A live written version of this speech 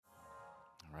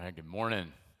Good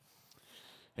morning.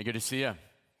 Hey, good to see you.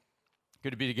 Good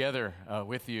to be together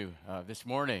with you this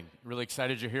morning. Really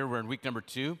excited you're here. We're in week number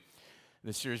 2 of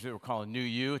the series that we're calling New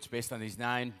You. It's based on these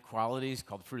 9 qualities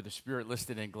called the fruit of the Spirit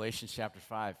listed in Galatians chapter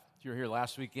 5. If you were here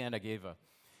last weekend, I gave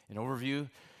an overview of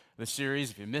the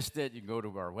series. If you missed it, you can go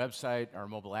to our website, our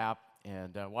mobile app,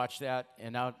 and watch that.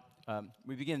 And now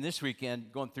we begin this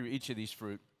weekend going through each of these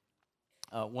fruit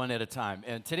one at a time.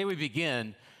 And today we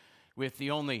begin with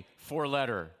the only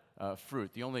 4-letter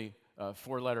fruit, the only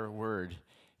 4-letter word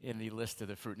in the list of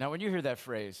the fruit. Now, when you hear that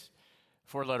phrase,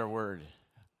 4-letter word,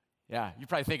 yeah, you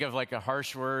probably think of like a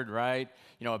harsh word, right?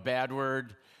 You know, a bad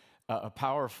word, a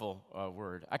powerful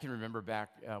word. I can remember back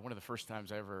one of the first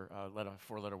times I ever let a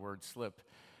 4-letter word slip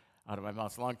out of my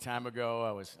mouth. It's a long time ago.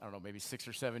 I was, maybe 6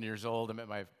 or 7 years old. I'm at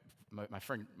my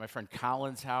friend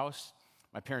Colin's house.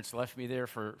 My parents left me there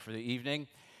for the evening.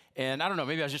 And I don't know,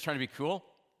 maybe I was just trying to be cool.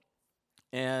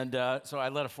 And so I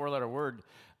let a 4-letter word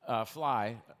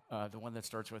fly, the one that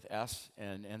starts with S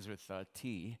and ends with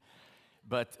T.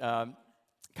 But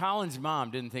Colin's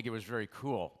mom didn't think it was very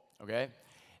cool, okay?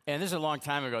 And this is a long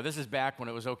time ago. This is back when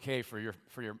it was okay for your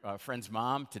friend's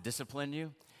mom to discipline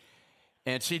you.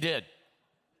 And she did.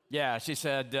 Yeah, she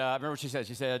said, I remember what she said.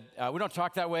 She said, we don't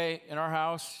talk that way in our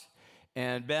house.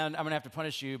 And Ben, I'm going to have to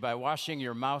punish you by washing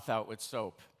your mouth out with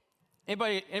soap.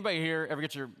 Anybody here ever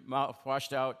get your mouth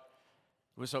washed out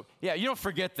with soap? Yeah, you don't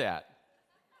forget that.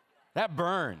 That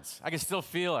burns. I can still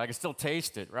feel it. I can still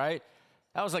taste it, right?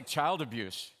 That was like child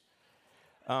abuse.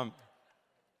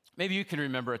 Maybe you can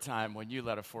remember a time when you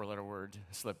let a 4-letter word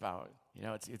slip out. You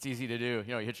know, it's easy to do.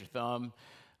 You know, you hit your thumb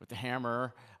with the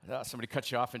hammer. Somebody cuts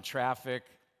you off in traffic.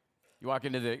 You walk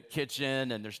into the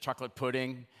kitchen and there's chocolate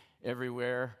pudding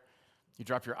everywhere. You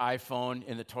drop your iPhone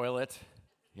in the toilet,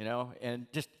 you know, and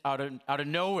just out of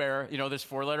nowhere, you know, this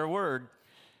 4-letter word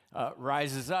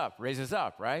raises up,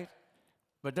 right?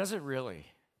 But does it really?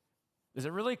 Does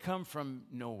it really come from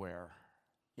nowhere?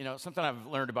 You know, something I've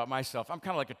learned about myself, I'm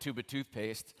kind of like a tube of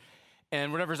toothpaste,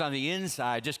 and whatever's on the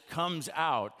inside just comes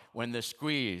out when the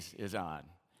squeeze is on.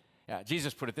 Yeah,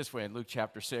 Jesus put it this way in Luke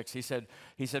chapter 6. He said,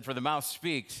 for the mouth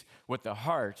speaks what the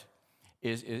heart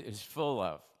is full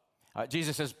of.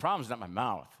 Jesus says, problem's not my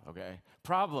mouth, okay?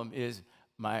 Problem is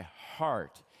my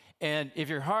heart. And if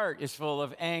your heart is full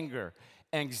of anger,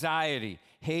 anxiety,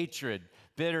 hatred,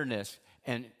 bitterness,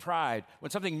 and pride, when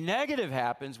something negative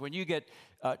happens, when you get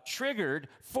triggered,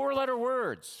 4-letter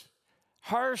words,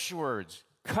 harsh words,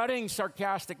 cutting,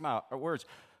 sarcastic words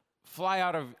fly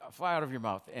out of your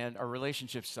mouth, and our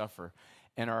relationships suffer,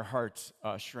 and our hearts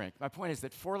shrink. My point is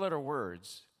that 4-letter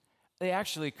words, they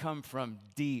actually come from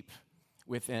deep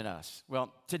within us.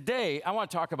 Well, today I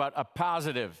want to talk about a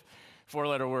positive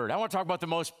 4-letter word. I want to talk about the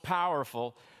most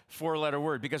powerful 4-letter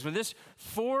word, because when this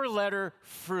 4-letter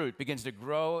fruit begins to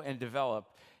grow and develop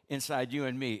inside you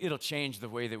and me, it'll change the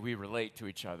way that we relate to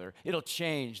each other. It'll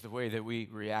change the way that we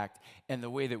react and the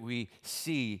way that we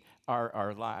see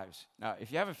our lives. Now,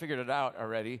 if you haven't figured it out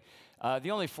already,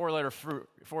 the only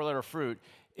 4-letter fruit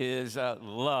is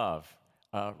love.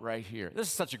 Right here. This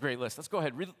is such a great list. Let's go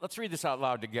ahead. Let's read this out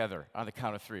loud together on the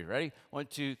count of 3. Ready? 1,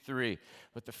 2, 3.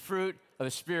 But the fruit of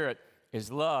the Spirit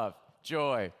is love,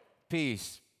 joy,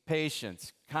 peace,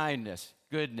 patience, kindness,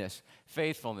 goodness,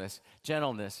 faithfulness,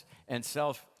 gentleness, and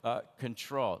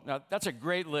self-control. Now, that's a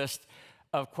great list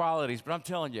of qualities, but I'm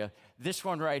telling you, this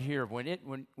one right here, when it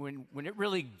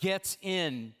really gets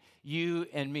in you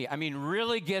and me, I mean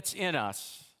really gets in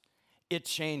us, it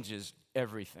changes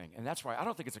everything. And that's why I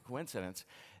don't think it's a coincidence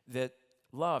that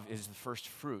love is the first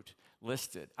fruit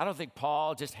listed. I don't think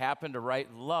Paul just happened to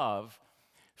write love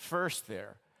first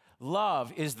there.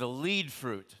 Love is the lead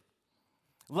fruit.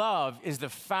 Love is the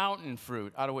fountain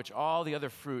fruit out of which all the other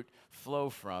fruit flow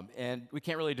from. And we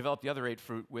can't really develop the other 8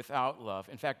 fruit without love.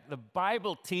 In fact, the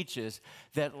Bible teaches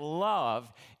that love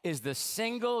is the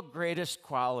single greatest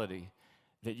quality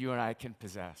that you and I can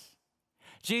possess.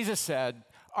 Jesus said,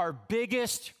 our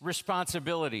biggest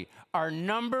responsibility, our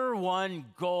number one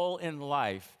goal in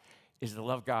life is to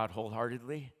love God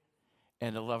wholeheartedly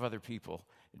and to love other people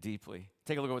deeply.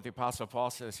 Take a look at what the Apostle Paul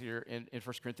says here in 1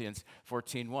 Corinthians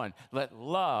 14:1. Let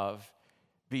love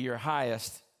be your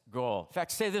highest goal. In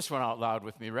fact, say this one out loud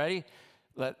with me. Ready?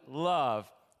 Let love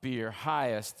be your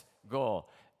highest goal.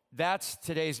 That's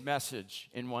today's message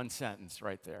in one sentence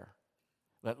right there.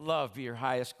 Let love be your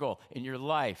highest goal in your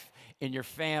life, in your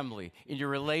family, in your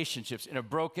relationships, in a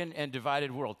broken and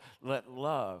divided world. Let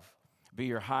love be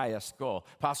your highest goal.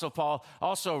 Apostle Paul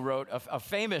also wrote a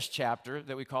famous chapter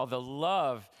that we call the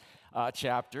love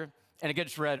chapter, and it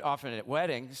gets read often at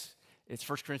weddings. It's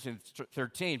 1 Corinthians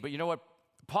 13. But you know what?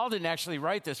 Paul didn't actually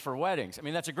write this for weddings. I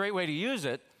mean, that's a great way to use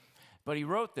it, But he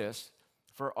wrote this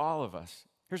for all of us.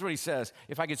 Here's what he says.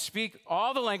 If I could speak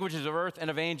all the languages of earth and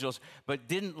of angels, but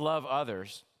didn't love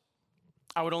others,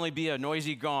 I would only be a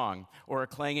noisy gong or a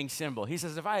clanging cymbal. He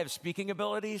says, if I have speaking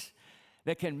abilities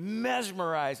that can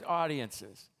mesmerize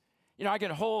audiences, I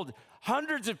can hold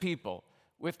hundreds of people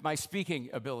with my speaking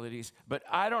abilities, but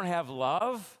I don't have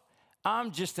love,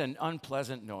 I'm just an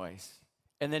unpleasant noise.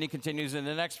 And then he continues in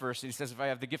the next verse, and he says, if I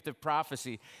have the gift of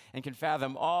prophecy and can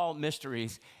fathom all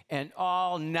mysteries and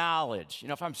all knowledge,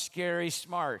 if I'm scary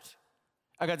smart,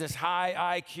 I got this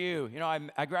high IQ,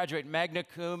 I graduate magna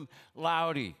cum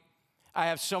laude. I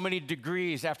have so many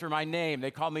degrees after my name.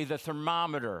 They call me the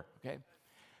thermometer, okay?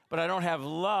 But I don't have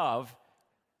love,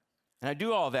 and I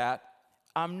do all that,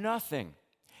 I'm nothing.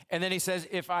 And then he says,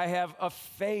 if I have a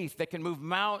faith that can move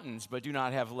mountains but do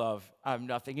not have love, I'm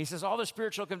nothing. He says, all the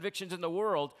spiritual convictions in the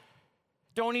world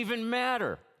don't even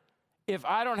matter. If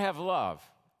I don't have love,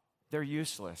 they're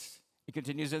useless. He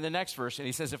continues in the next verse, and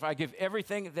he says, if I give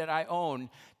everything that I own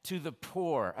to the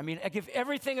poor, I give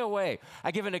everything away.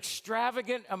 I give an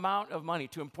extravagant amount of money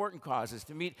to important causes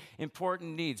to meet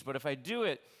important needs. But if I do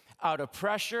it out of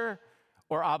pressure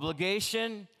or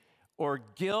obligation or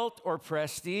guilt or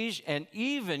prestige, and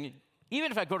even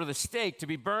if I go to the stake to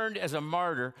be burned as a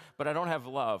martyr, but I don't have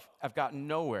love, I've gotten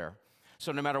nowhere.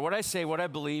 So no matter what I say, what I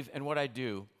believe, and what I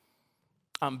do,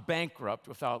 I'm bankrupt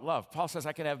without love. Paul says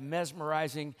I can have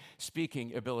mesmerizing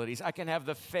speaking abilities. I can have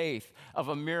the faith of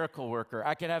a miracle worker.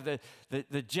 I can have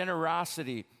the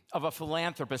generosity of a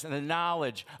philanthropist and the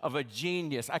knowledge of a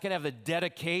genius. I can have the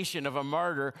dedication of a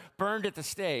martyr burned at the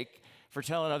stake for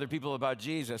telling other people about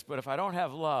Jesus. But if I don't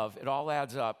have love, it all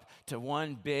adds up to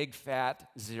one big fat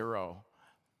zero.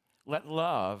 Let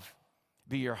love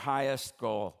be your highest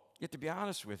goal. Yet to be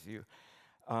honest with you,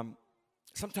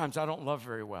 sometimes I don't love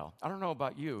very well. I don't know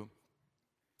about you,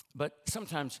 but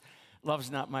sometimes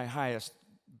love's not my highest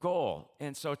goal.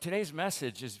 And so today's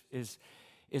message is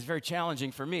very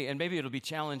challenging for me, and maybe it'll be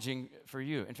challenging for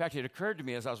you. In fact, it occurred to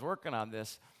me as I was working on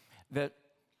this that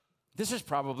this is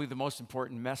probably the most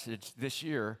important message this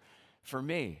year for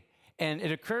me. And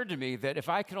it occurred to me that if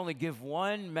I could only give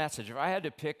one message, if I had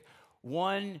to pick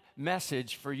one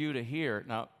message for you to hear,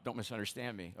 now don't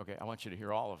misunderstand me, okay? I want you to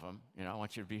hear all of them. I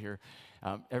want you to be here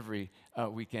every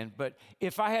weekend. But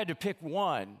if I had to pick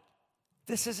one,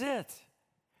 this is it.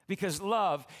 Because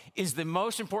love is the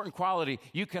most important quality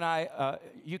you and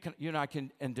I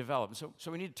can develop.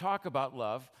 So we need to talk about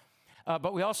love.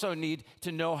 But we also need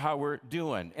to know how we're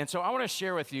doing. And so I want to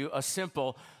share with you a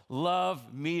simple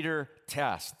love meter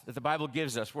test that the Bible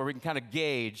gives us where we can kind of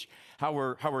gauge how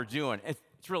we're doing.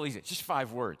 It's real easy. It's just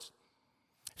 5 words.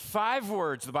 5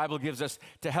 words the Bible gives us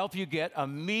to help you get a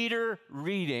meter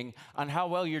reading on how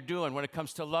well you're doing when it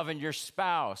comes to loving your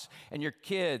spouse and your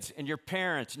kids and your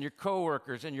parents and your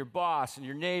coworkers and your boss and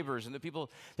your neighbors and the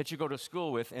people that you go to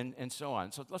school with and so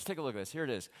on. So let's take a look at this. Here it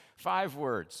is. 5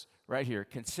 words right here.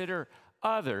 Consider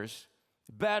others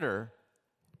better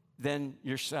than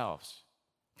yourselves.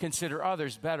 Consider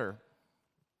others better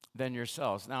than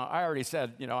yourselves. Now, I already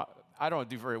said, I don't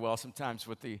do very well sometimes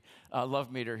with the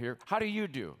love meter here. How do you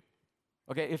do?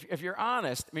 Okay, if you're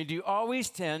honest, do you always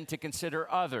tend to consider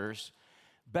others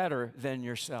better than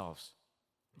yourselves?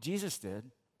 Jesus did,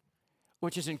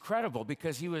 which is incredible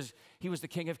because he was the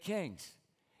King of Kings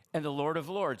and the Lord of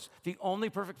Lords, the only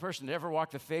perfect person to ever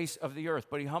walk the face of the earth,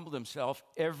 but he humbled himself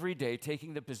every day,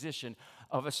 taking the position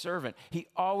of a servant. He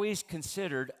always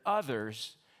considered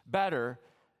others better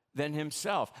than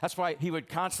himself. That's why he would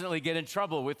constantly get in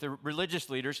trouble with the religious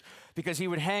leaders, because he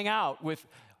would hang out with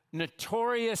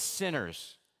notorious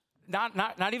sinners.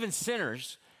 Not even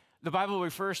sinners. The Bible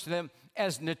refers to them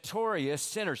as notorious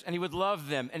sinners, and he would love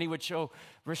them, and he would show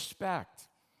respect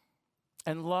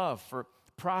and love for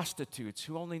prostitutes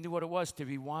who only knew what it was to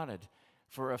be wanted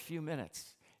for a few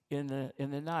minutes in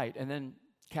the night and then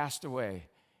cast away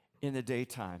in the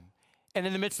daytime. And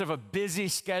in the midst of a busy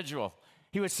schedule,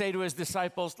 he would say to his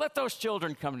disciples, let those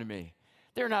children come to me.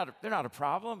 They're not a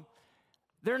problem.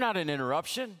 They're not an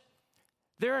interruption.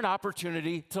 They're an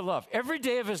opportunity to love. Every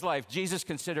day of his life, Jesus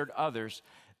considered others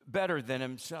better than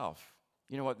himself.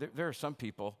 You know what? There are some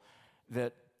people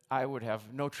that I would have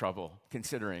no trouble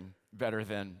considering better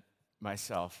than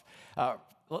myself.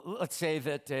 Let's say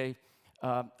that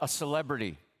a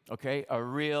celebrity, okay, a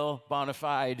real bona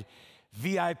fide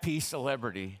VIP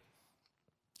celebrity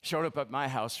showed up at my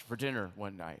house for dinner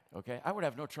one night, okay? I would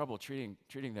have no trouble treating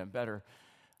them better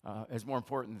as more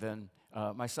important than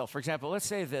myself. For example, let's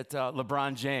say that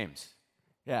LeBron James,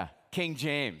 King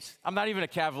James. I'm not even a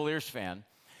Cavaliers fan,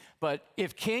 but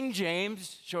if King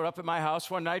James showed up at my house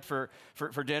one night for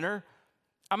dinner,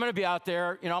 I'm going to be out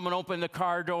there, I'm going to open the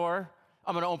car door.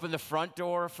 I'm going to open the front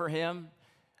door for him.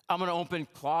 I'm going to open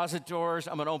closet doors.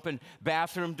 I'm going to open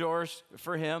bathroom doors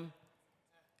for him.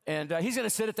 And he's going to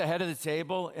sit at the head of the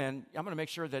table, and I'm going to make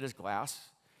sure that his glass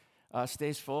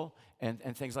stays full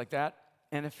and things like that.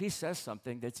 And if he says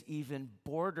something that's even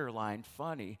borderline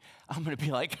funny, I'm going to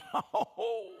be like,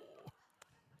 oh.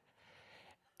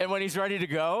 And when he's ready to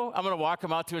go, I'm going to walk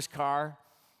him out to his car,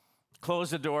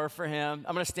 close the door for him.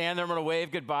 I'm going to stand there. I'm going to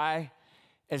wave goodbye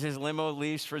as his limo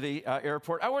leaves for the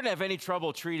airport. I wouldn't have any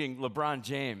trouble treating LeBron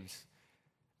James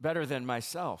better than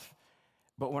myself.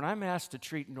 But when I'm asked to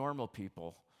treat normal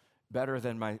people better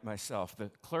than myself, the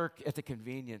clerk at the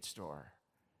convenience store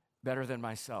better than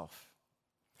myself,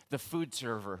 the food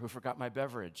server who forgot my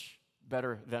beverage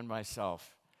better than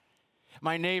myself,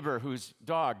 my neighbor whose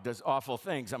dog does awful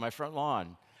things on my front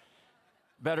lawn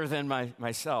better than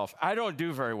myself, I don't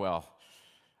do very well.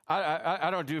 I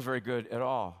don't do very good at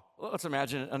all. Well, let's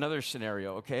imagine another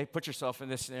scenario, okay? Put yourself in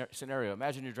this scenario.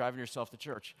 Imagine you're driving yourself to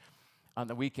church on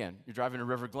the weekend. You're driving to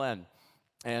River Glen,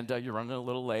 and you're running a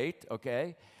little late,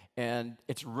 okay? And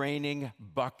it's raining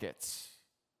buckets,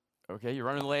 okay? You're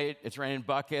running late, it's raining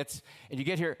buckets, and you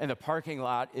get here, and the parking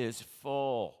lot is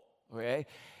full, okay?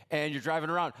 And you're driving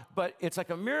around, but it's like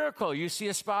a miracle. You see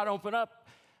a spot open up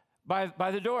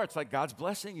by the door. It's like God's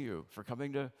blessing you for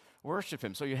coming to worship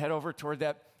him. So you head over toward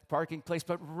that parking place,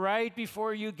 but right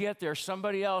before you get there,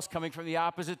 somebody else coming from the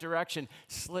opposite direction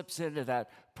slips into that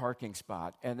parking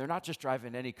spot. And they're not just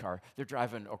driving any car, they're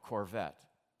driving a Corvette,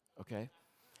 okay?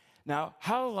 Now,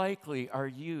 how likely are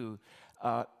you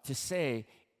to say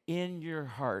in your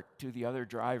heart to the other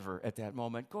driver at that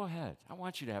moment, go ahead, I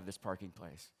want you to have this parking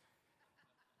place.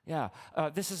 Yeah,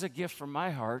 this is a gift from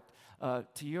my heart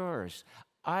to yours.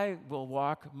 I will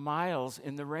walk miles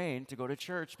in the rain to go to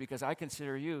church because I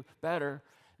consider you better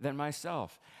than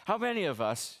myself. How many of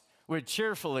us would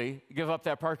cheerfully give up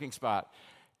that parking spot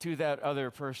to that other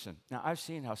person? Now, I've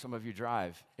seen how some of you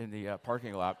drive in the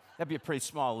parking lot. That'd be a pretty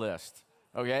small list,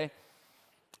 okay?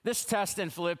 This test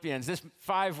in Philippians, this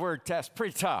 5-word test,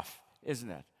 pretty tough, isn't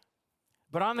it?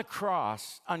 But on the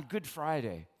cross, on Good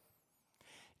Friday,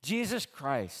 Jesus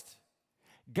Christ,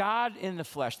 God in the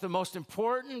flesh, the most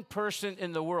important person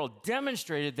in the world,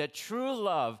 demonstrated that true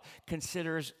love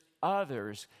considers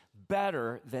others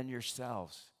better than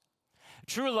yourselves.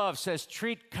 True love says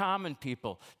treat common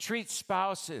people, treat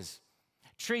spouses,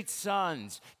 treat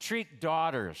sons, treat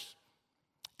daughters,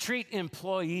 treat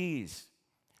employees,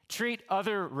 treat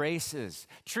other races,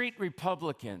 treat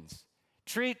Republicans,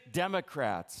 treat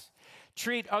Democrats,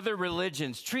 treat other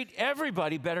religions, treat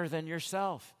everybody better than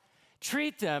yourself.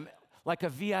 Treat them like a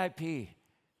VIP,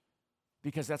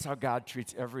 because that's how God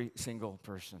treats every single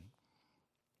person.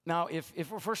 Now, if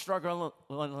we're struggling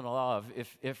in love,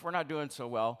 if we're not doing so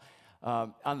well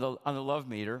on the love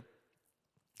meter,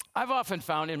 I've often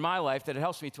found in my life that it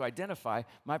helps me to identify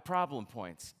my problem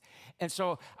points. And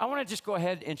so I want to just go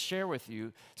ahead and share with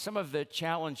you some of the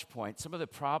challenge points, some of the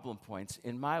problem points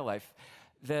in my life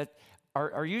that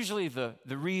are usually the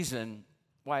reason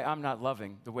why I'm not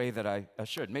loving the way that I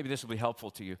should. Maybe this will be helpful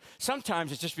to you.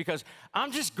 Sometimes it's just because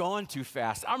I'm just going too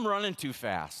fast. I'm running too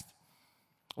fast.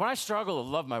 When I struggle to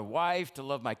love my wife, to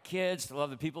love my kids, to love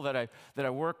the people that I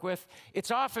work with,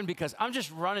 it's often because I'm just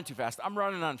running too fast. I'm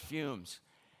running on fumes,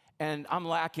 and I'm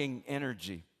lacking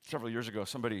energy. Several years ago,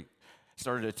 somebody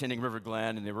started attending River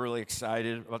Glen, and they were really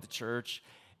excited about the church,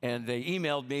 and they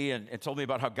emailed me and told me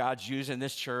about how God's using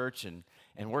this church and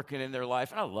working in their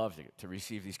life. And I love to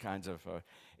receive these kinds of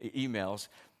emails.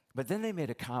 But then they made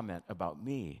a comment about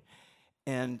me,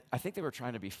 and I think they were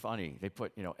trying to be funny. They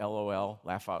put, LOL,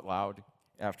 laugh out loud,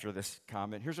 after this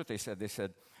comment. Here's what they said. They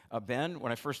said, Ben,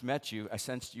 when I first met you, I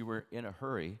sensed you were in a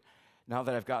hurry. Now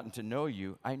that I've gotten to know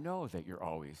you, I know that you're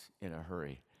always in a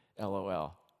hurry.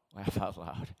 LOL, laugh out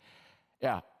loud.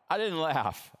 Yeah, I didn't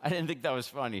laugh. I didn't think that was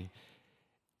funny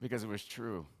because it was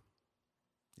true.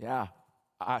 Yeah,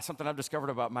 something I've discovered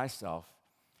about myself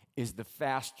is the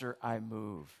faster I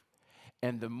move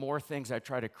and the more things I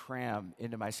try to cram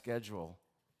into my schedule,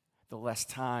 the less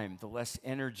time, the less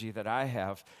energy that I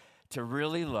have to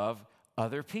really love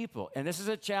other people. And this is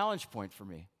a challenge point for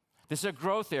me. This is a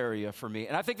growth area for me.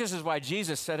 And I think this is why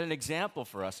Jesus set an example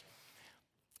for us.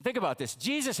 Think about this.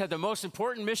 Jesus had the most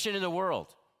important mission in the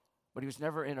world, but he was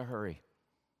never in a hurry.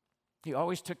 He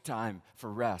always took time for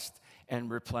rest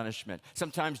and replenishment.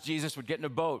 Sometimes Jesus would get in a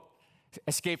boat,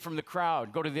 escape from the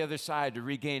crowd, go to the other side to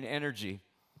regain energy.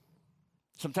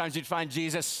 Sometimes you'd find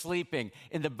Jesus sleeping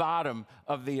in the bottom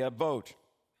of the boat.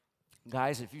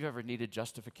 Guys, if you've ever needed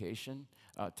justification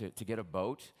to get a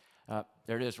boat,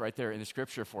 there it is right there in the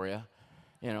scripture for you.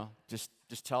 Just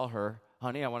tell her,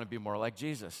 honey, I want to be more like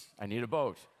Jesus. I need a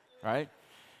boat, right?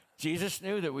 Jesus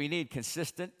knew that we need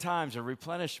consistent times of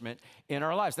replenishment in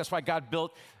our lives. That's why God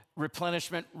built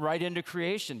replenishment right into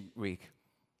creation week.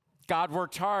 God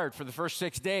worked hard for the first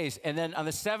 6 days, and then on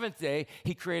the seventh day,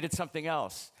 he created something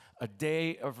else, a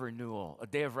day of renewal, a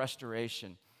day of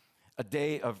restoration, a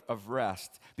day of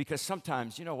rest. Because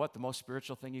sometimes, you know what the most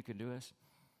spiritual thing you can do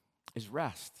is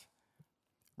rest.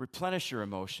 Replenish your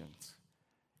emotions.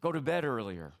 Go to bed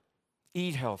earlier.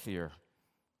 Eat healthier.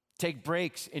 Take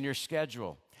breaks in your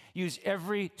schedule. Use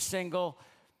every single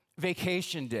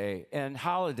vacation day and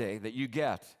holiday that you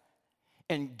get.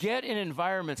 And get in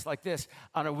environments like this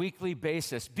on a weekly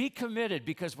basis. Be committed,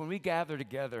 because when we gather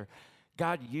together,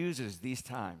 God uses these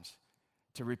times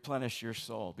to replenish your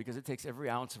soul, because it takes every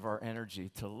ounce of our energy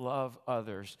to love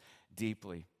others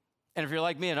deeply. And if you're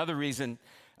like me, another reason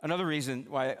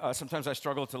why sometimes I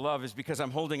struggle to love is because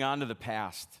I'm holding on to the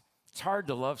past. It's hard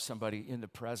to love somebody in the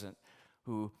present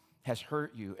who has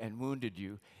hurt you and wounded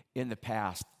you in the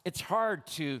past. It's hard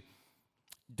to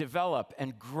develop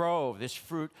and grow this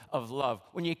fruit of love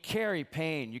when you carry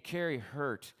pain, you carry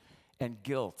hurt and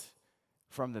guilt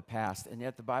from the past. And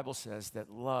yet the Bible says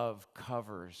that love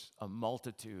covers a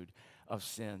multitude of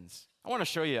sins. I want to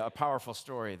show you a powerful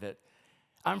story that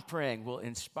I'm praying will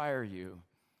inspire you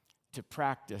to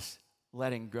practice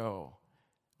letting go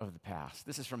of the past.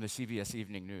 This is from the CBS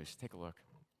Evening News. Take a look.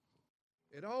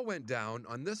 It all went down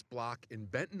on this block in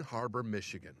Benton Harbor,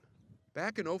 Michigan.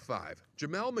 Back in '05,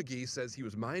 Jamel McGee says he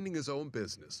was minding his own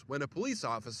business when a police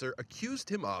officer accused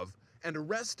him of and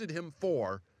arrested him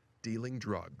for dealing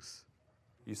drugs.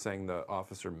 You saying the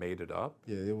officer made it up?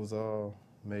 Yeah, it was all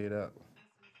made up.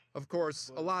 Of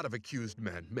course, a lot of accused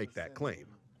men make that claim,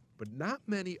 but not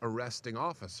many arresting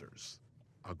officers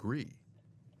agree.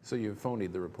 So you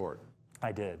phonied the report?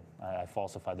 I did. I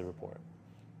falsified the report.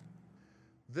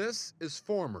 This is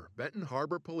former Benton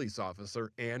Harbor police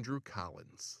officer Andrew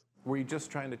Collins. Were you just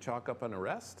trying to chalk up an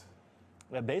arrest?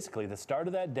 Basically, the start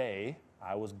of that day,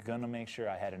 I was gonna make sure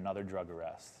I had another drug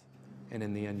arrest. And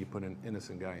in the end, you put an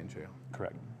innocent guy in jail?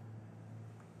 Correct.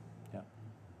 Yeah.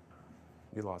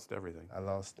 You lost everything. I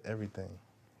lost everything.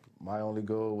 My only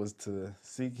goal was to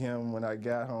seek him when I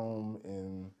got home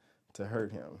and to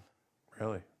hurt him.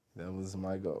 Really? That was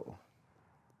my goal.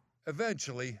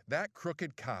 Eventually, that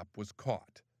crooked cop was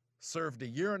caught, served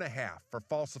 1.5 years for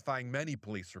falsifying many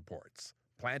police reports,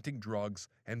 planting drugs,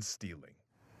 and stealing.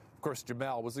 Of course,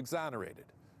 Jamel was exonerated,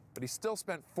 but he still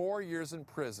spent 4 years in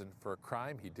prison for a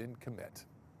crime he didn't commit.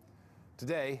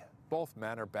 Today, both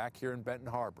men are back here in Benton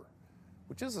Harbor,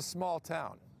 which is a small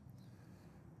town.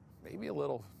 Maybe a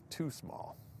little too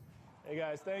small. Hey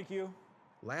guys, thank you.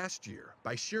 Last year,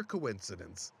 by sheer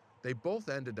coincidence, they both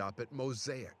ended up at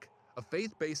Mosaic, a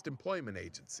faith-based employment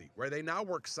agency where they now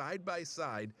work side by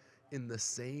side in the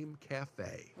same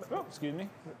cafe. Oh, excuse me.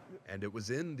 And it was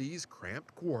in these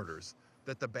cramped quarters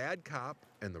that the bad cop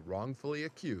and the wrongfully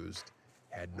accused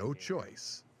had no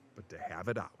choice but to have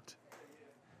it out.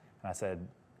 And I said,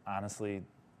 honestly,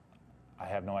 I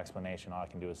have no explanation. All I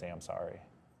can do is say I'm sorry.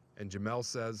 And Jamel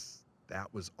says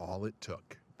that was all it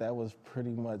took. That was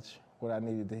pretty much what I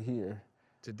needed to hear.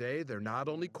 Today, they're not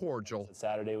only cordial,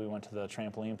 Saturday, we went to the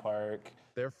trampoline park.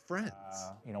 they're friends.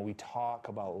 We talk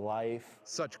about life.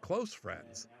 Such close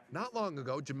friends. Not long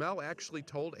ago, Jamel actually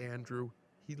told Andrew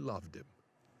he loved him.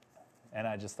 And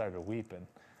I just started weeping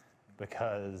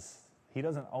because he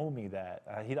doesn't owe me that.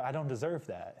 I don't deserve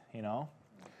that,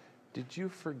 Did you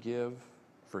forgive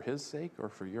for his sake or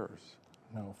for yours?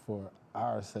 No, for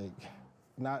our sake.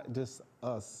 Not just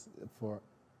us, for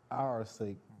our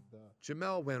sake.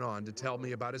 Jamel went on to tell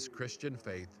me about his Christian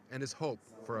faith and his hope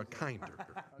for a kinder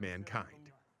mankind.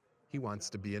 He wants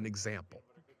to be an example.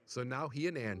 So now he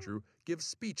and Andrew give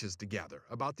speeches together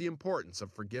about the importance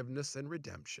of forgiveness and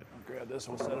redemption. Grab this,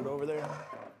 we'll set it over there.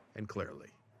 And clearly,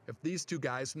 if these two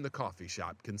guys from the coffee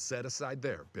shop can set aside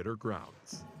their bitter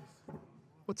grounds,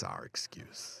 what's our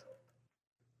excuse?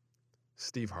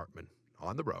 Steve Hartman,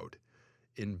 on the road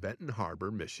in Benton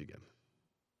Harbor, Michigan.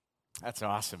 That's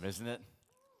awesome, isn't it?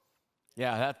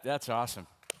 Yeah, that's awesome.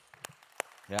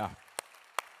 Yeah.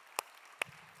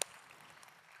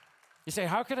 You say,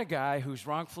 how can a guy who's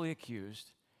wrongfully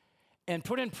accused and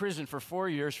put in prison for 4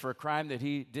 years for a crime that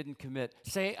he didn't commit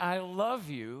say, I love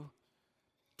you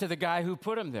to the guy who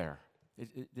put him there?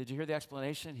 Did you hear the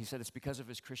explanation? He said it's because of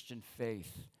his Christian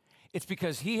faith. It's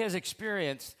because he has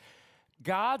experienced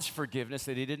God's forgiveness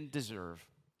that he didn't deserve,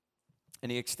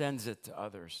 and he extends it to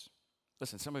others.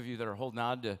 Listen, some of you that are holding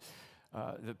on to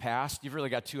the past, you've really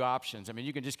got two options. I mean,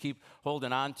 you can just keep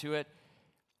holding on to it,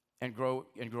 and grow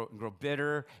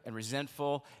bitter and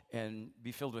resentful and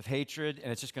be filled with hatred,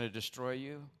 and it's just going to destroy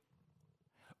you.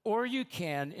 Or you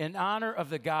can, in honor of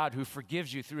the God who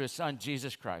forgives you through his Son,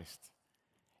 Jesus Christ,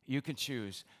 you can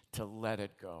choose to let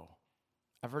it go.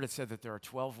 I've heard it said that there are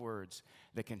 12 words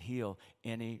that can heal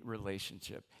any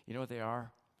relationship. You know what they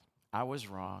are? I was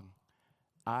wrong.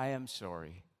 I am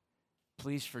sorry.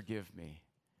 Please forgive me.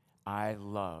 I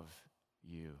love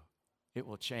you. It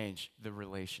will change the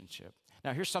relationship.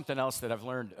 Now, here's something else that I've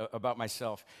learned about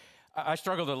myself. I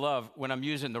struggle to love when I'm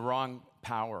using the wrong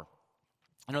power.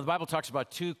 I know the Bible talks about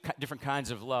two different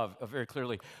kinds of love very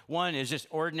clearly. One is just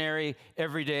ordinary,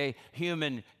 everyday,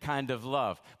 human kind of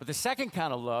love. But the second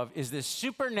kind of love is this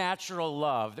supernatural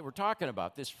love that we're talking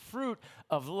about, this fruit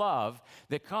of love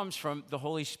that comes from the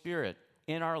Holy Spirit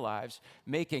in our lives,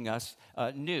 making us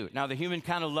new. Now, the human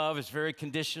kind of love is very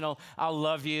conditional. I'll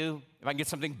love you if I can get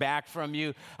something back from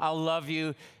you. I'll love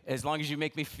you as long as you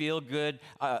make me feel good,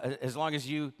 as long as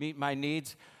you meet my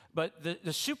needs. But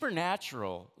the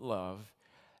supernatural love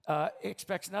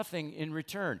expects nothing in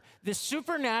return. This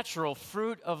supernatural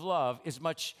fruit of love is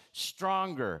much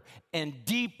stronger and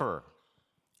deeper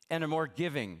and a more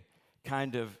giving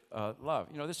kind of love.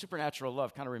 You know, this supernatural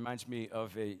love kind of reminds me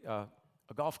of a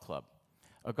golf club,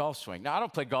 a golf swing. Now, I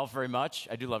don't play golf very much.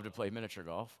 I do love to play miniature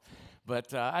golf.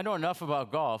 But I know enough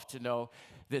about golf to know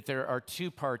that there are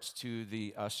two parts to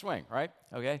the swing, right?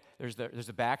 Okay, there's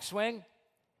the back swing.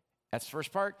 That's the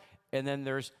first part. And then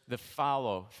there's the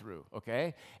follow through,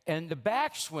 okay? And the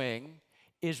backswing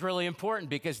is really important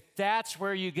because that's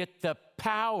where you get the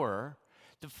power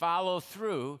to follow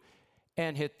through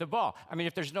and hit the ball. I mean,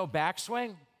 if there's no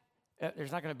backswing,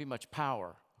 there's not going to be much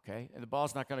power, okay? And the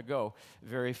ball's not going to go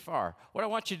very far. What I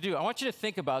want you to do, I want you to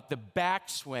think about the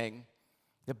backswing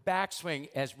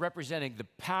as representing the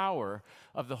power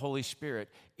of the Holy Spirit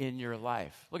in your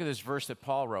life. Look at this verse that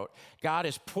Paul wrote. God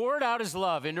has poured out his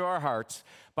love into our hearts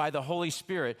by the Holy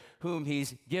Spirit whom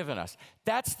he's given us.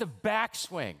 That's the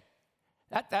backswing.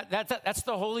 That's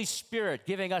the Holy Spirit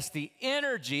giving us the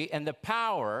energy and the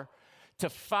power to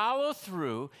follow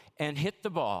through and hit the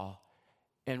ball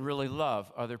and really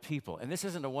love other people. And this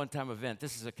isn't a one-time event.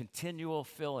 This is a continual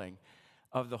filling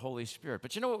of the Holy Spirit.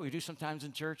 But you know what we do sometimes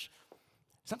in church?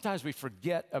 Sometimes we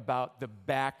forget about the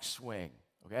backswing,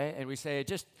 okay? And we say,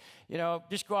 just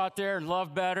go out there and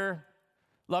love better,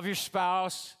 love your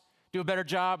spouse, do a better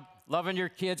job loving your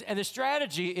kids. And the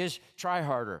strategy is try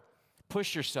harder,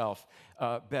 push yourself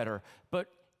better. But,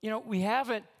 we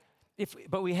haven't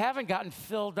gotten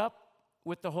filled up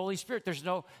with the Holy Spirit. There's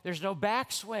no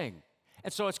backswing.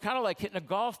 And so it's kind of like hitting a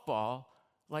golf ball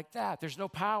like that. There's no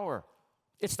power.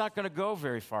 It's not going to go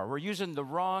very far. We're using the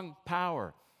wrong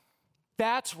power.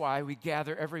 That's why we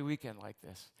gather every weekend like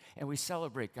this, and we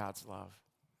celebrate God's love,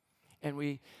 and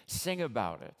we sing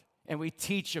about it, and we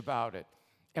teach about it,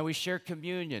 and we share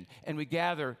communion, and we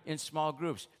gather in small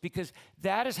groups, because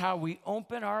that is how we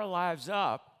open our lives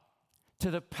up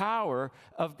to the power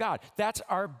of God. That's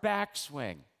our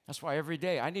backswing. That's why every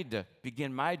day I need to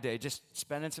begin my day just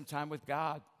spending some time with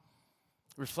God,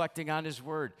 reflecting on his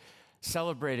word,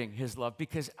 celebrating his love,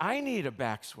 because I need a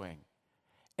backswing.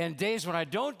 And days when I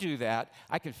don't do that,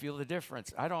 I can feel the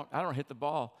difference. I don't hit the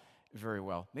ball very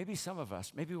well. Maybe some of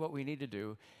us, maybe what we need to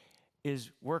do is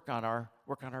work on our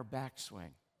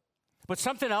backswing. But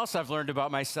something else I've learned about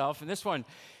myself, and this one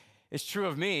is true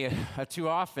of me too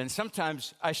often.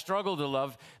 Sometimes I struggle to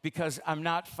love because I'm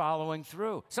not following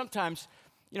through. Sometimes,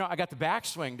 I got the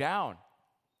backswing down.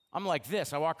 I'm like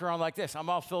this. I walk around like this. I'm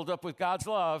all filled up with God's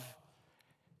love,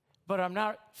 but I'm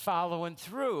not following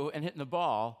through and hitting the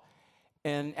ball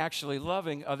and actually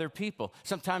loving other people.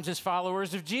 Sometimes as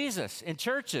followers of Jesus in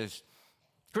churches,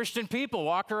 Christian people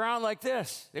walk around like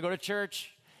this. They go to church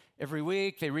every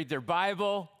week. They read their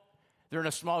Bible. They're in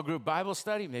a small group Bible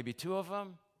study, maybe 2 of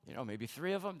them, maybe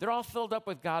 3 of them. They're all filled up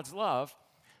with God's love,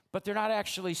 but they're not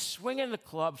actually swinging the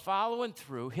club, following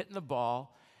through, hitting the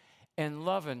ball, and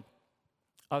loving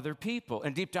other people.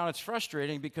 And deep down, it's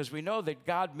frustrating because we know that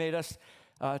God made us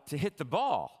to hit the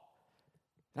ball,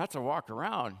 not to walk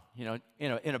around, in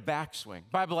a backswing.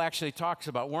 Bible actually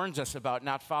warns us about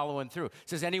not following through. It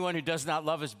says, anyone who does not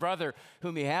love his brother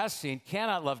whom he has seen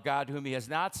cannot love God whom he has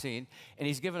not seen. And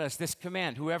he's given us this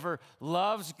command: whoever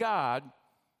loves God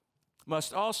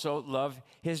must also love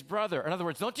his brother. In other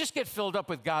words, don't just get filled up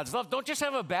with God's love. Don't just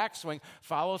have a backswing.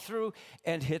 Follow through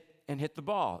and hit the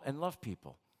ball and love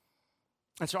people.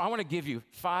 And so I want to give you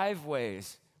 5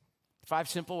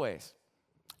 simple ways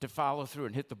to follow through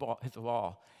and hit the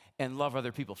ball and love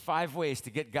other people. 5 ways to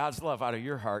get God's love out of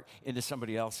your heart into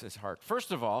somebody else's heart.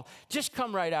 First of all, just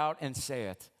come right out and say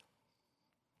it.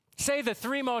 Say the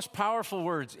three most powerful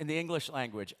words in the English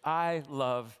language. I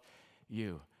love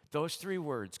you. Those three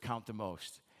words count the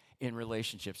most in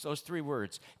relationships. Those three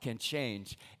words can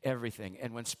change everything.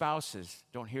 And when spouses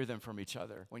don't hear them from each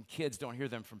other, when kids don't hear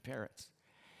them from parents,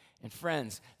 and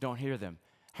friends don't hear them,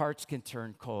 hearts can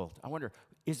turn cold. I wonder,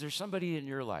 is there somebody in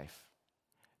your life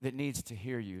that needs to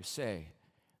hear you say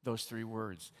those three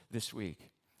words this week?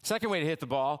 Second way to hit the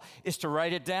ball is to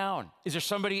write it down. Is there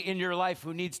somebody in your life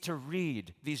who needs to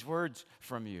read these words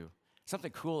from you?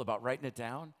 Something cool about writing it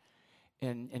down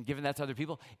and giving that to other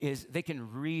people is they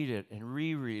can read it and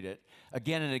reread it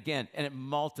again and again, and it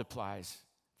multiplies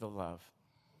the love.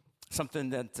 Something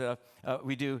that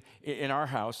we do in our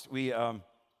house, we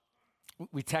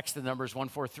text the numbers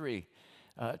 143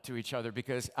 to each other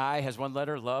because I has one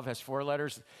letter, love has four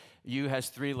letters, you has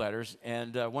three letters,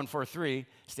 and 143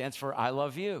 stands for I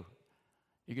love you.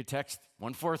 You could text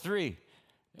 143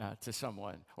 to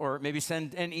someone, or maybe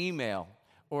send an email,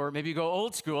 or maybe go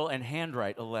old school and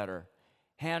handwrite a letter.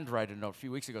 Handwrite a note. A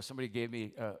few weeks ago, somebody gave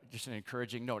me just an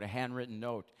encouraging note, a handwritten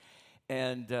note,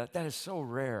 and that is so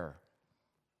rare.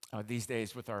 These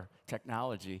days with our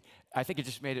technology, I think it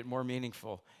just made it more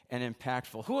meaningful and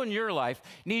impactful. Who in your life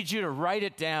needs you to write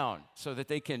it down so that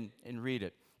they can read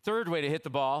it? Third way to hit the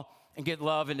ball and get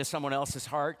love into someone else's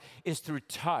heart is through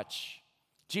touch.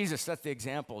 Jesus set the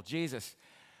example. Jesus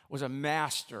was a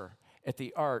master at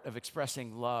the art of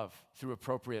expressing love through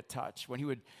appropriate touch. When he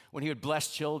would bless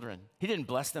children, he didn't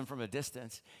bless them from a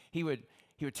distance. He would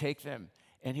take them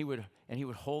and he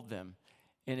would hold them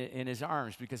in his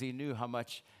arms because he knew how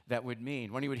much that would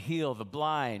mean. When he would heal the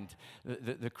blind,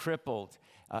 the crippled,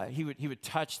 he would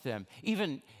touch them.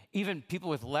 Even people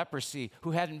with leprosy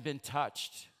who hadn't been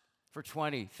touched for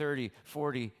 20, 30,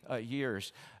 40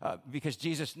 years, because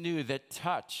Jesus knew that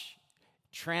touch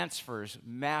transfers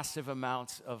massive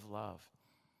amounts of love.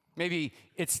 Maybe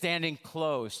it's standing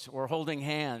close or holding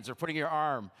hands or putting your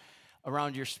arm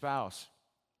around your spouse.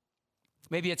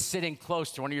 Maybe it's sitting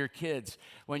close to one of your kids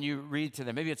when you read to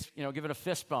them. Maybe it's, giving a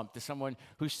fist bump to someone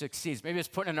who succeeds. Maybe it's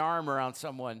putting an arm around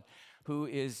someone who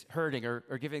is hurting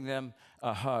or giving them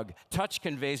a hug. Touch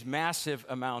conveys massive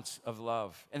amounts of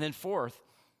love. And then fourth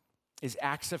is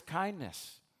acts of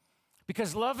kindness.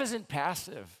 Because love isn't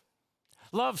passive.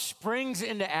 Love springs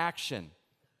into action.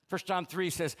 1 John 3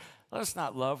 says, let us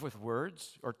not love with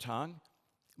words or tongue,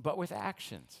 but with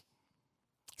actions.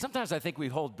 Sometimes I think we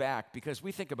hold back because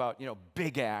we think about,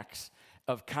 big acts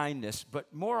of kindness,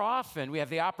 but more often we have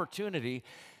the opportunity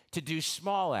to do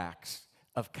small acts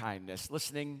of kindness,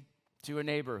 listening to a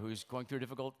neighbor who's going through a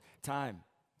difficult time,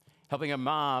 helping a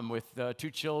mom with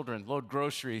 2 children load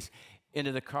groceries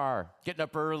into the car, getting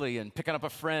up early and picking up a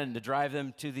friend to drive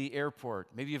them to the airport.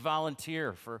 Maybe you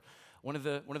volunteer for one of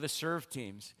the serve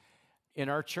teams in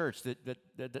our church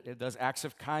that does acts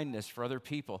of kindness for other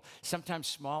people. Sometimes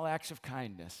small acts of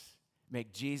kindness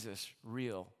make Jesus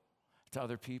real to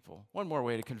other people. One more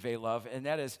way to convey love, and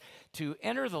that is to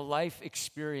enter the life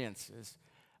experiences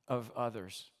of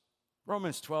others.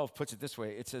 Romans 12 puts it this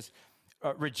way. It says,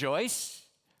 rejoice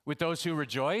with those who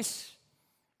rejoice,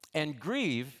 and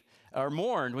grieve or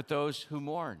mourn with those who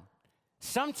mourn.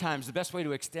 Sometimes the best way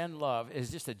to extend love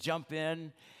is just to jump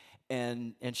in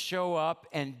and show up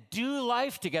and do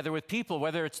life together with people,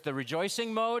 whether it's the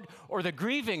rejoicing mode or the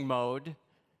grieving mode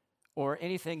or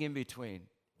anything in between.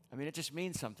 I mean, it just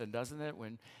means something, doesn't it,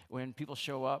 when people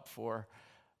show up for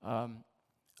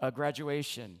a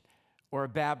graduation or a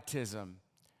baptism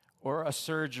or a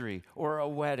surgery or a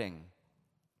wedding.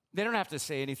 They don't have to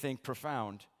say anything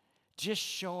profound. Just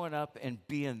showing up and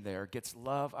being there gets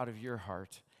love out of your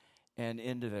heart and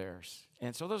into theirs.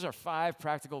 And so those are 5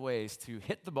 practical ways to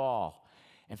hit the ball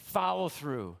and follow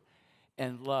through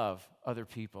and love other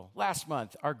people. Last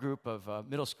month, our group of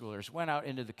middle schoolers went out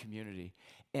into the community,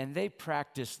 and they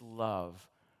practiced love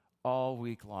all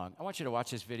week long. I want you to watch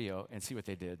this video and see what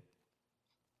they did.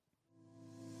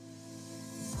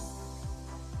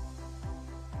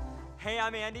 Hey,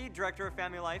 I'm Andy, Director of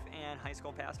Family Life and High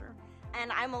School Pastor. And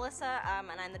I'm Melissa,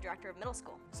 and I'm the Director of Middle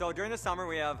School. So during the summer,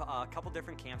 we have a couple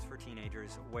different camps for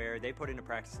teenagers where they put into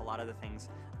practice a lot of the things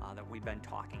that we've been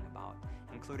talking about,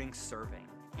 including serving.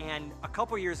 And a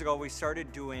couple years ago, we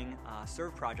started doing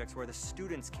serve projects where the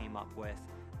students came up with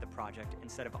the project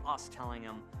instead of us telling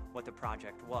them what the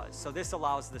project was. So this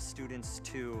allows the students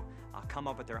to come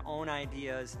up with their own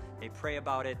ideas, they pray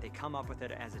about it, they come up with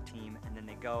it as a team, and then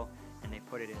they go and they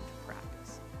put it into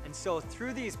practice. And so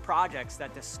through these projects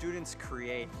that the students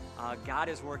create, God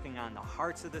is working on the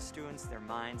hearts of the students, their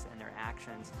minds, and their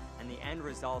actions. And the end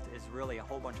result is really a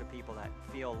whole bunch of people that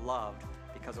feel loved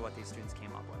because of what these students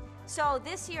came up with. So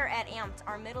this year at AMPed,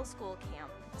 our middle school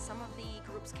camp, some of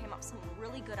the groups came up with some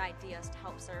really good ideas to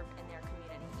help serve in their community.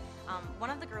 One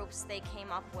of the groups, they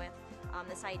came up with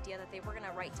this idea that they were going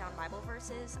to write down Bible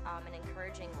verses and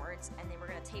encouraging words, and they were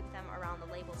going to tape them around the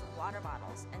labels of water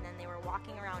bottles. And then they were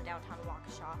walking around downtown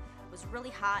Waukesha. It was really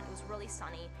hot, it was really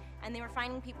sunny, and they were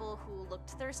finding people who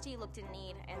looked thirsty, looked in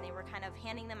need, and they were kind of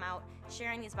handing them out,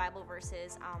 sharing these Bible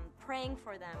verses, praying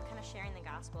for them, kind of sharing the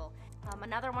gospel.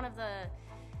 Another one of the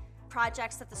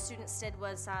projects that the students did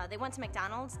was they went to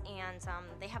McDonald's, and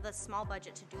they have this small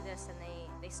budget to do this, and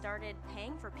they started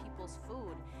paying for people's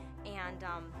food. And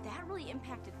that really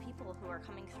impacted people who are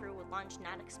coming through with lunch,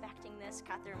 not expecting this,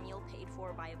 got their meal paid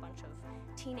for by a bunch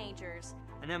of teenagers.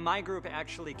 And then my group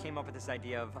actually came up with this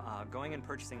idea of going and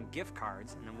purchasing gift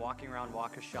cards and then walking around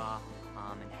Waukesha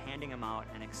and handing them out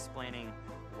and explaining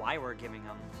why we're giving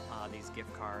them these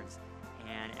gift cards,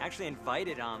 and actually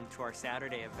invited them to our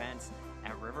Saturday events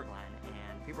at River Glen.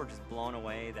 And people were just blown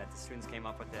away that the students came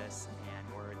up with this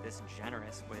and were this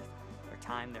generous with their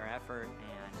time, their effort,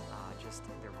 and just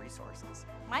their resources.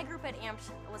 My group at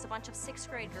AMPed was a bunch of 6th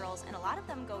grade girls, and a lot of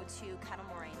them go to Kettle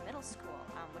Moraine Middle School,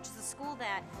 which is a school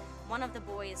that one of the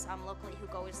boys locally who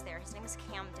goes there, his name is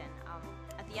Camden.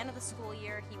 At the end of the school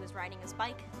year, he was riding his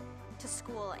bike to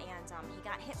school, and he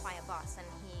got hit by a bus, and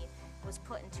he was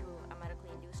put into a medically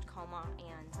induced coma,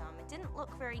 and it didn't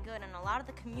look very good, and a lot of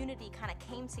the community kind of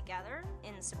came together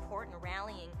in support and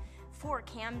rallying for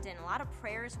Camden. A lot of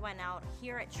prayers went out.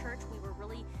 Here at church, we were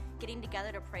really getting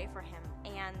together to pray for him,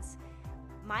 and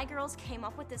my girls came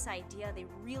up with this idea.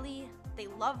 They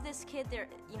love this kid.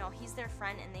 He's their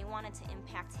friend, and they wanted to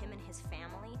impact him and his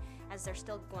family as they're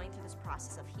still going through this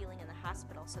process of healing in the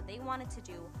hospital. So they wanted to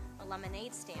do a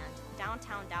lemonade stand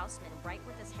downtown Dousman, right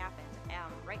where this happened,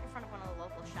 right in front of one of the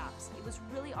local shops. It was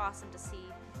really awesome to see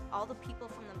all the people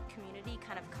from the community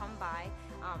kind of come by.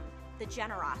 The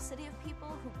generosity of people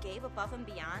who gave above and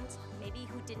beyond, maybe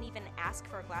who didn't even ask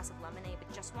for a glass of lemonade,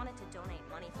 but just wanted to donate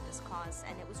money for this cause,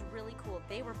 and it was really cool.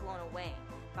 They were blown away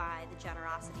by the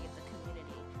generosity of the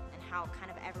community and how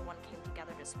kind of everyone came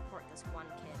together to support this one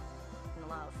kid in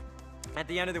love. At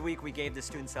the end of the week, we gave the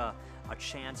students a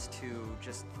chance to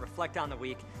just reflect on the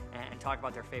week and talk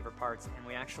about their favorite parts, and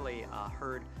we actually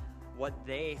heard what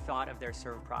they thought of their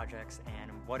Serve projects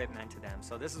and what it meant to them.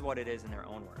 So this is what it is in their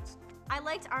own words. I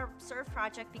liked our Serve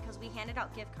project because we handed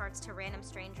out gift cards to random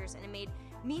strangers, and it made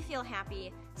me feel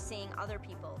happy seeing other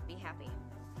people be happy.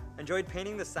 Enjoyed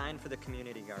painting the sign for the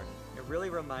community garden. It really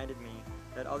reminded me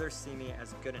that others see me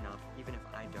as good enough, even if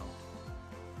I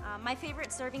don't. My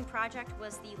favorite serving project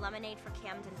was the Lemonade for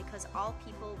Camden because all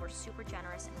people were super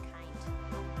generous and kind.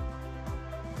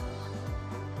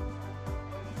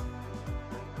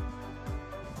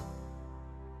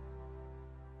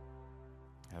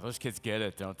 Yeah, those kids get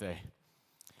it, don't they?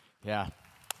 Yeah.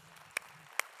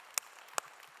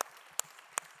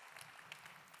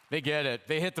 They get it.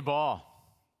 They hit the ball.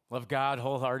 Love God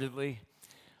wholeheartedly.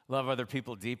 Love other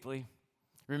people deeply.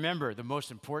 Remember, the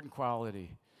most important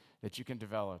quality that you can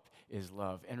develop is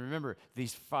love. And remember,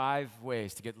 these 5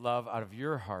 ways to get love out of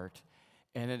your heart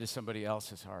and into somebody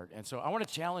else's heart. And so I want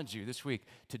to challenge you this week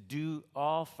to do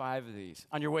all 5 of these.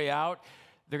 On your way out,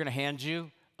 they're going to hand you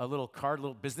a little card, a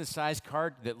little business-sized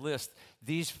card that lists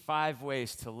these 5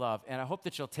 ways to love. And I hope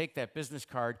that you'll take that business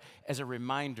card as a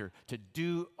reminder to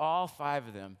do all 5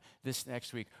 of them this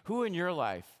next week. Who in your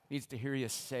life needs to hear you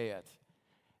say it?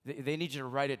 They need you to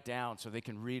write it down so they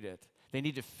can read it. They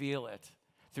need to feel it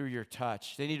through your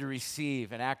touch. They need to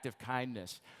receive an act of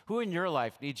kindness. Who in your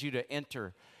life needs you to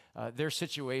enter their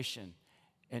situation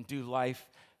and do life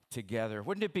together?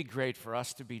 Wouldn't it be great for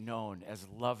us to be known as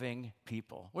loving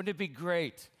people? Wouldn't it be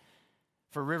great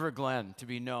for River Glen to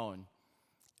be known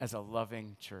as a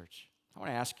loving church? I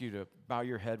want to ask you to bow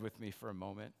your head with me for a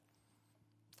moment.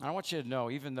 I want you to know,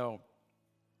 even though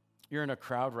you're in a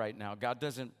crowd right now, God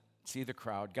doesn't see the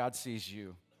crowd. God sees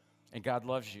you, and God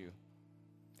loves you.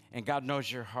 And God knows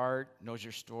your heart, knows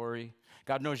your story.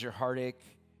 God knows your heartache,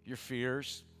 your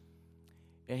fears,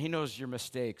 and He knows your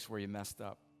mistakes where you messed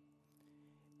up.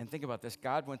 And think about this.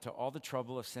 God went to all the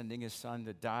trouble of sending His Son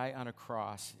to die on a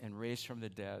cross and raise from the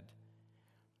dead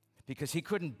because He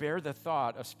couldn't bear the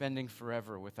thought of spending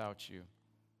forever without you.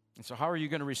 And so how are you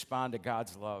going to respond to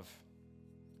God's love?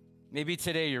 Maybe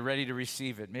today you're ready to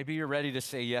receive it. Maybe you're ready to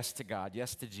say yes to God,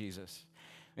 yes to Jesus.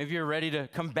 Maybe you're ready to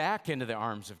come back into the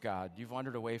arms of God. You've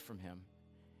wandered away from Him.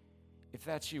 if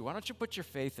that's you, why don't you put your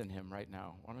faith in him right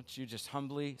now? Why don't you just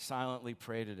humbly, silently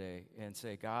pray today and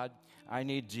say, God, I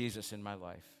need Jesus in my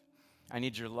life. I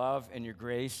need your love and your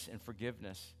grace and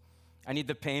forgiveness. I need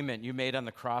the payment you made on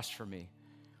the cross for me.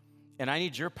 And I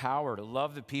need your power to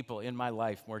love the people in my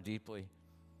life more deeply.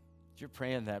 If you're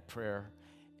praying that prayer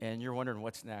and you're wondering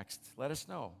what's next, let us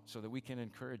know so that we can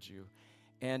encourage you.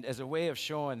 And as a way of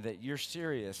showing that you're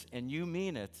serious and you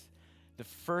mean it, the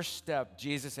first step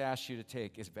Jesus asks you to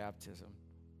take is baptism.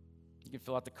 You can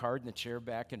fill out the card in the chair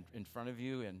back in front of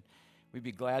you, and we'd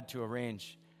be glad to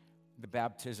arrange the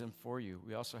baptism for you.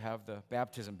 We also have the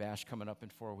baptism bash coming up in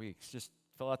 4 weeks. Just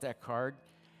fill out that card,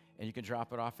 and you can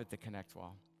drop it off at the Connect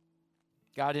wall.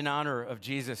 God, in honor of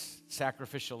Jesus'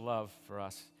 sacrificial love for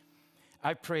us,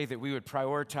 I pray that we would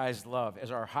prioritize love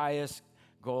as our highest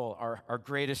goal, our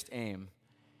greatest aim.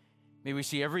 May we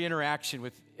see every interaction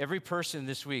with every person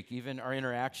this week, even our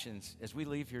interactions as we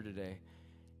leave here today,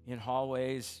 in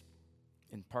hallways,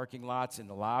 in parking lots, in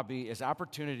the lobby, as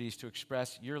opportunities to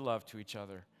express your love to each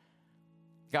other.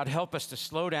 God, help us to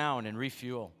slow down and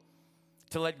refuel,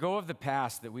 to let go of the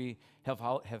past that we have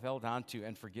held on to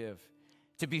and forgive,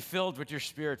 to be filled with your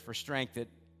Spirit for strength that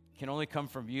can only come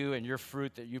from you and your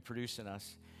fruit that you produce in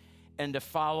us, and to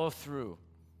follow through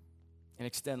and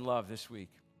extend love this week.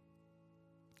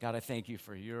 God, I thank you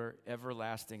for your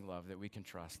everlasting love that we can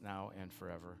trust now and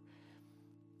forever.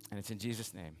 And it's in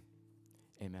Jesus' name,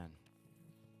 amen.